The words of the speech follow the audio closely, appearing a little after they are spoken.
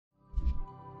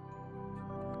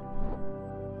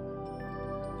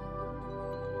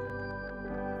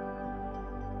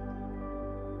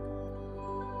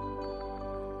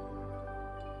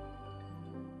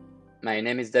My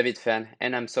name is Phan,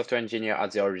 and I'm software engineer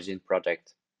at the ORIGYN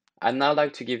project. I'd now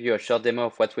like to give you a short demo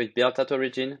of what we've built at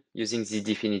ORIGYN using the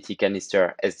DFINITY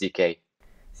canister SDK.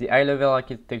 The high-level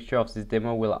architecture of this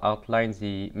demo will outline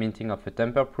the minting of a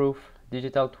tamper-proof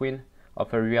digital twin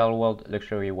of a real-world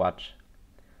luxury watch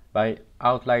by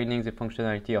outlining the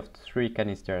functionality of 3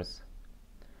 canisters.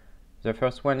 The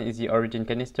first one is the ORIGYN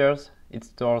canisters. It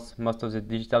stores most of the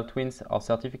digital twins or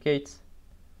certificates.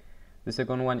 The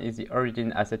second one is the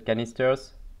ORIGYN asset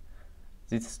canisters.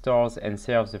 This stores and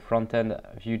serves the front-end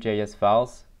Vue.js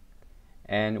files.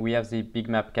 And we have the big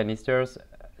map canisters.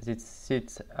 This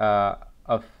set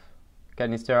of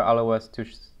canister allow us to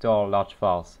store large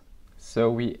files. So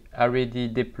we already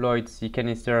deployed the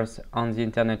canisters on the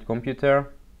internet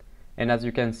computer. And as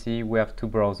you can see, we have 2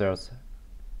 browsers.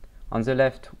 On the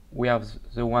left, we have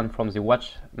the one from the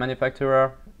watch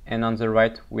manufacturer, and on the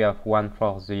right, we have one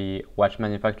for the watch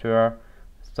manufacturer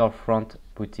storefront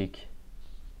boutique.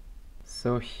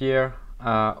 So here,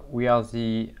 we are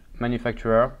the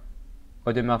manufacturer,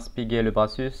 Audemars Piguet Le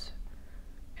Brassus,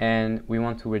 and we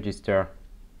want to register.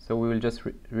 So we will just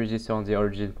register on the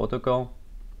ORIGYN protocol.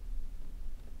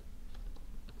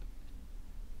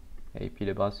 AP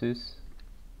Le Brassus,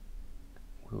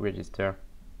 we register.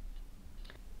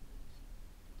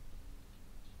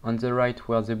 On the right,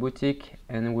 we are the boutique,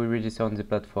 and we register on the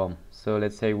platform. So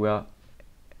let's say we are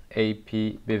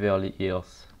AP Beverly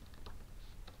Hills.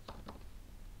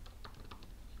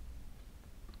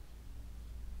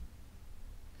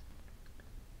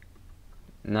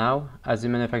 Now, as the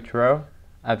manufacturer,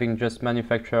 having just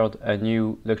manufactured a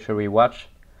new luxury watch,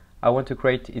 I want to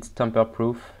create its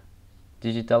tamper-proof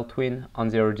digital twin on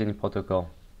the ORIGYN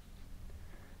protocol.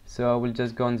 So I will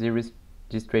just go on the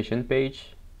registration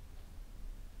page,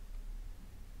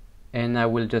 and I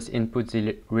will just input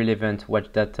the relevant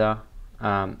watch data.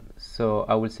 So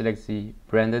I will select the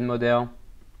brand and model,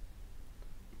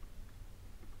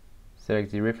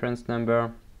 select the reference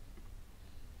number,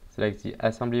 select the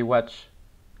assembly watch,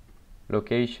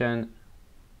 location,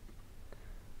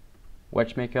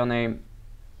 watchmaker name,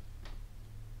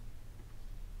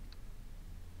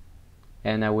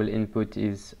 and I will input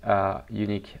his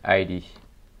unique ID.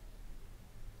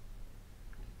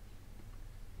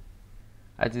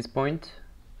 At this point,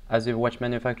 as a watch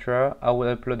manufacturer, I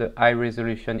will upload a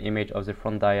high-resolution image of the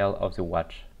front dial of the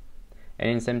watch. And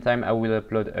in the same time, I will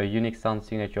upload a unique sound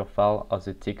signature file of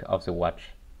the tick of the watch.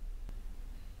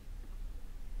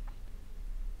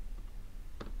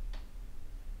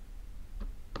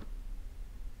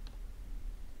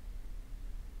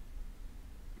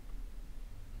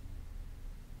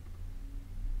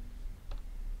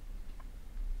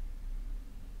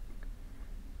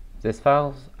 These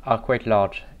files are quite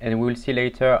large, and we will see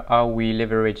later how we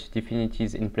leverage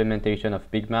DFINITY's implementation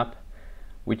of BigMap,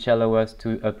 which allow us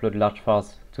to upload large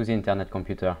files to the internet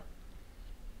computer.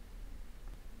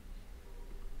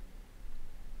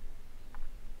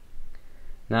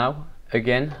 Now,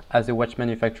 again, as a watch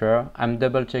manufacturer, I'm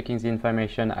double checking the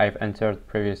information I've entered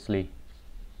previously.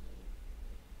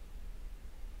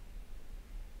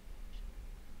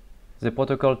 The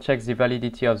protocol checks the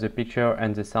validity of the picture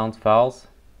and the sound files.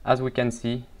 As we can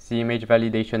see, the image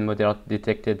validation model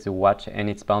detected the watch and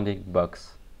its bounding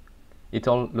box. It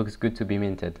all looks good to be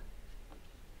minted.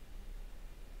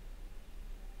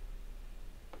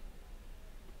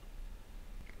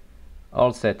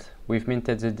 All set, we've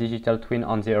minted the digital twin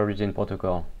on the ORIGYN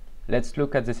protocol. Let's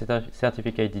look at the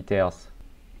certificate details.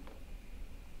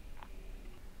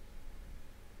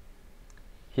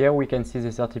 Here we can see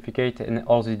the certificate and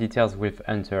all the details we've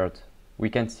entered. We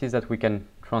can see that we can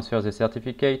transfer the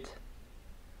certificate.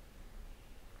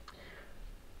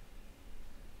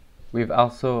 We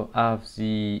also have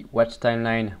the watch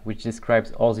timeline, which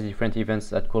describes all the different events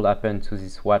that could happen to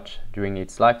this watch during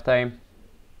its lifetime.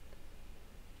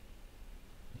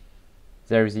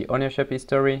 There is the ownership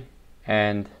history,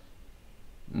 and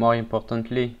more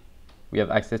importantly, we have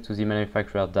access to the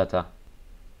manufacturer data.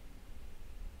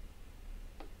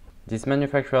 This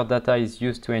manufacturer data is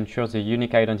used to ensure the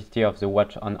unique identity of the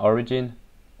watch on ORIGYN,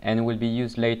 and will be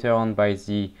used later on by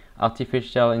the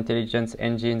artificial intelligence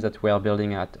engine that we are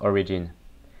building at ORIGYN,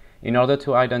 in order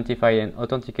to identify and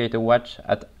authenticate a watch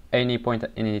at any point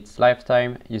in its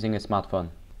lifetime using a smartphone.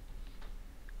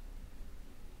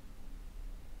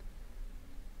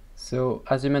 So,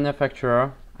 as a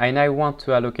manufacturer, I now want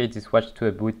to allocate this watch to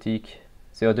a boutique,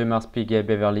 the Audemars Piguet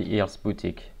Beverly Hills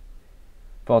boutique.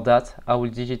 For that, I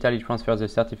will digitally transfer the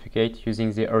certificate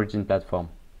using the ORIGYN platform.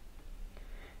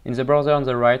 In the browser on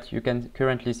the right, you can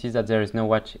currently see that there is no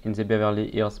watch in the Beverly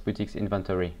Hills boutique's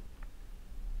inventory.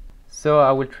 So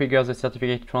I will trigger the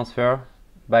certificate transfer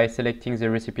by selecting the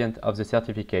recipient of the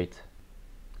certificate,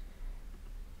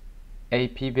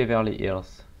 AP Beverly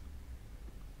Hills,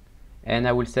 and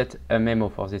I will set a memo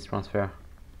for this transfer.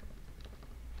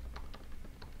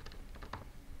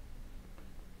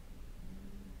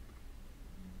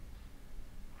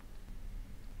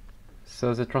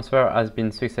 So the transfer has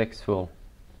been successful.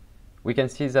 We can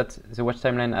see that the watch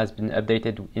timeline has been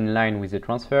updated in line with the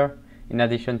transfer, in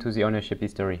addition to the ownership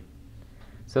history.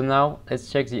 So now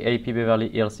let's check the AP Beverly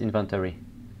Hills inventory.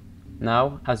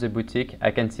 Now, as a boutique, I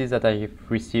can see that I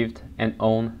have received and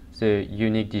own the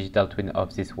unique digital twin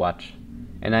of this watch,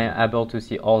 and I am able to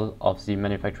see all of the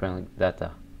manufacturing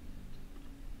data.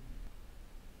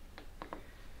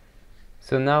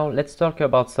 So now let's talk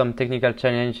about some technical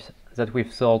challenges that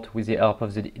we've solved with the help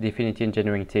of the DFINITY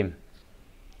engineering team.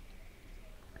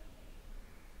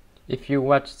 If you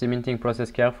watch the minting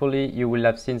process carefully, you will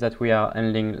have seen that we are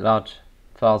handling large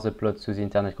files uploads to the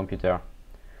internet computer.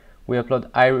 We upload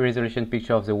high-resolution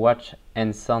pictures of the watch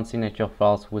and sound signature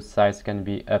files whose size can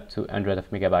be up to hundreds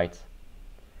of megabytes.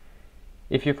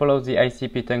 If you follow the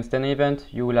ICP Tungsten event,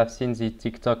 you will have seen the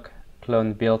TikTok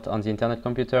clone built on the internet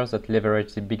computers that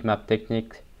leverage the big map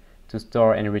technique to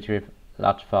store and retrieve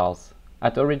large files.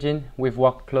 At ORIGYN, we've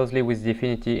worked closely with the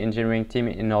DFINITY engineering team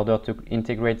in order to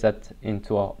integrate that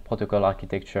into our protocol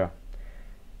architecture.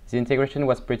 The integration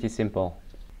was pretty simple.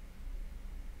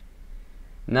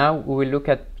 Now we will look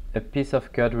at a piece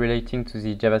of code relating to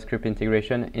the JavaScript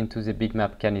integration into the big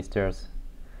map canisters.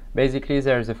 Basically,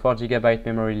 there is a 4 GB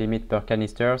memory limit per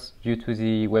canisters due to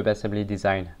the WebAssembly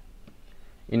design.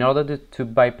 In order to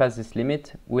bypass this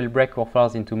limit, we'll break our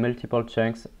files into multiple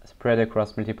chunks spread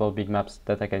across multiple big maps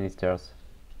data canisters.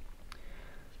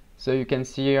 So you can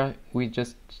see here we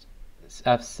just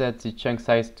have set the chunk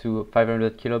size to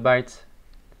 500 kilobytes.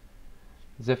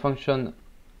 The function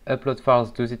upload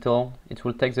files does it all. It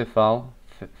will take the file,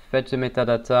 fetch the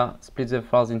metadata, split the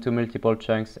files into multiple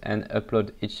chunks, and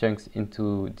upload each chunk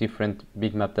into different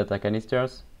big map data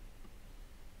canisters.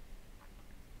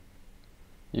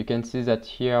 You can see that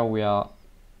here we are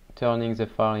turning the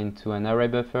file into an array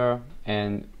buffer,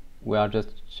 and we are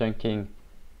just chunking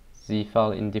the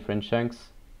file in different chunks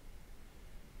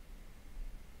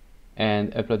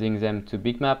and uploading them to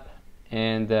big map,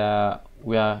 and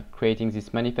we are creating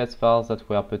these manifest files that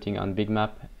we are putting on big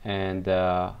map, and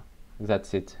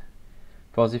that's it.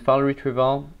 For the file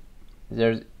retrieval,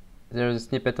 there's a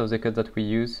snippet of the code that we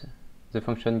use, the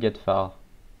function getFile.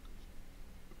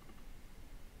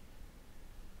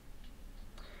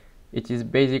 It is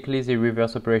basically the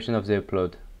reverse operation of the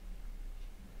upload.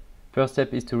 First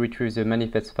step is to retrieve the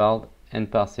manifest file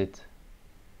and parse it.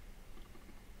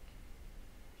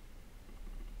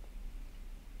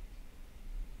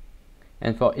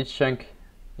 And for each chunk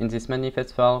in this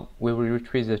manifest file, we will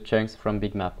retrieve the chunks from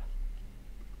big map.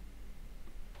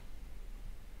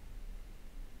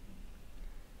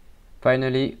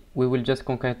 Finally, we will just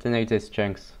concatenate these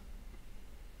chunks.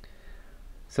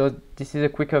 So this is a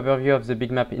quick overview of the big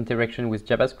map interaction with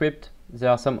JavaScript. There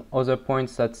are some other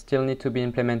points that still need to be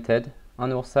implemented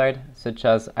on our side, such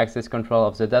as access control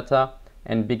of the data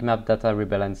and big map data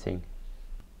rebalancing.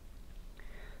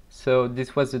 So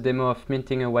this was the demo of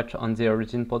minting a watch on the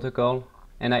ORIGYN protocol,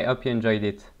 and I hope you enjoyed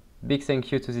it. Big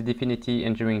thank you to the DFINITY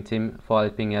engineering team for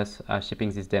helping us shipping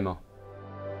this demo.